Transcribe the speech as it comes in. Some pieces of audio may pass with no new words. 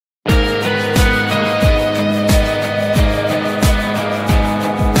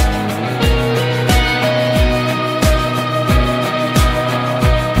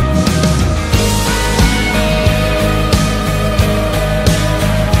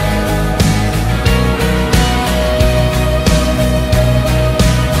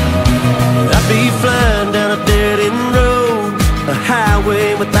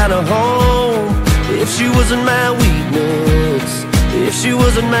wasn't my weakness, if she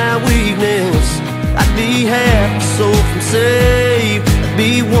wasn't my weakness, I'd be half a soul from saved, I'd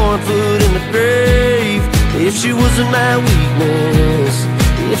be 1 foot in the grave. If she wasn't my weakness,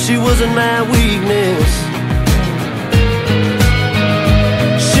 if she wasn't my weakness.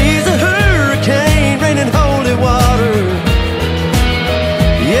 She's a hurricane, raining holy water.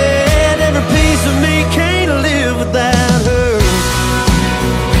 Yeah, and every piece of me can't live without her.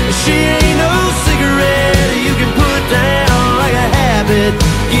 She ain't no cigarette you can put down like a habit,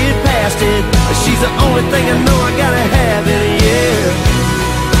 get past it. She's the only thing I know I gotta have in a year.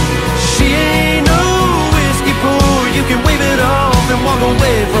 She ain't no whiskey pour you can wave it off and walk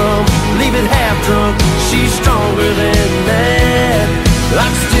away from, leave it half drunk. She's stronger than that.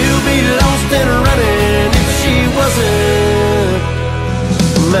 I'd still be lost and running if she wasn't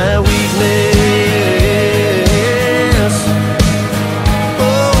my weakness.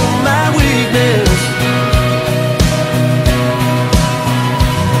 Oh, my weakness.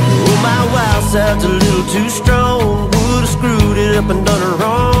 Oh, my wild side's a little too strong, would've screwed it up and done her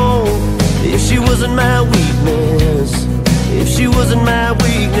wrong. If she wasn't my weakness, if she wasn't my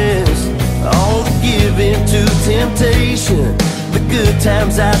weakness, all the giving to temptation, the good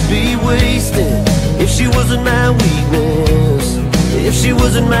times I'd be wasting. If she wasn't my weakness, if she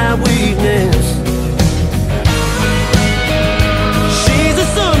wasn't my weakness. She's a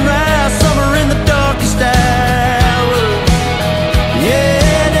sunrise, summer in the darkest hour. Yeah,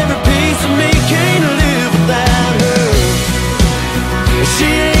 and every piece of me can't live without her. She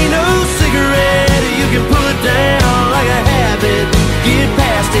ain't no cigarette you can put down like a habit, get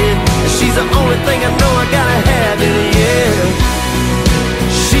past it. She's the only thing I know I gotta have in a year.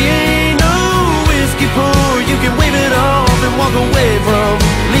 She ain't no whiskey pour you can wave it off and walk away from,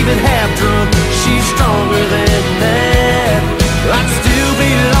 leave it half drunk. She's stronger than that. I'd still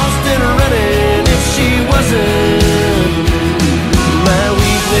be lost and running if she wasn't my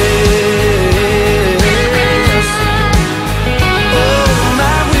weakness. Oh,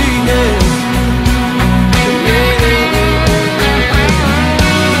 my weakness.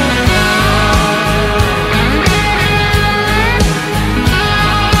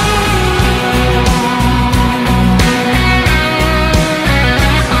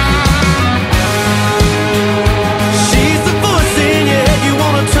 She's the voice in your head you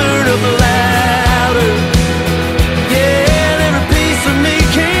wanna turn up louder. Yeah, and every piece of me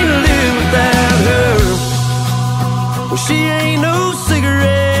can't live without her. Well, she ain't no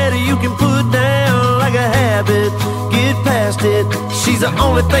cigarette you can put down like a habit, get past it. She's the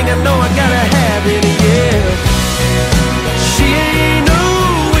only thing I know I gotta have in a year. She ain't no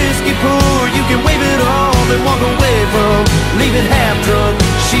whiskey pour you can wave it off and walk away from, leave it half drunk.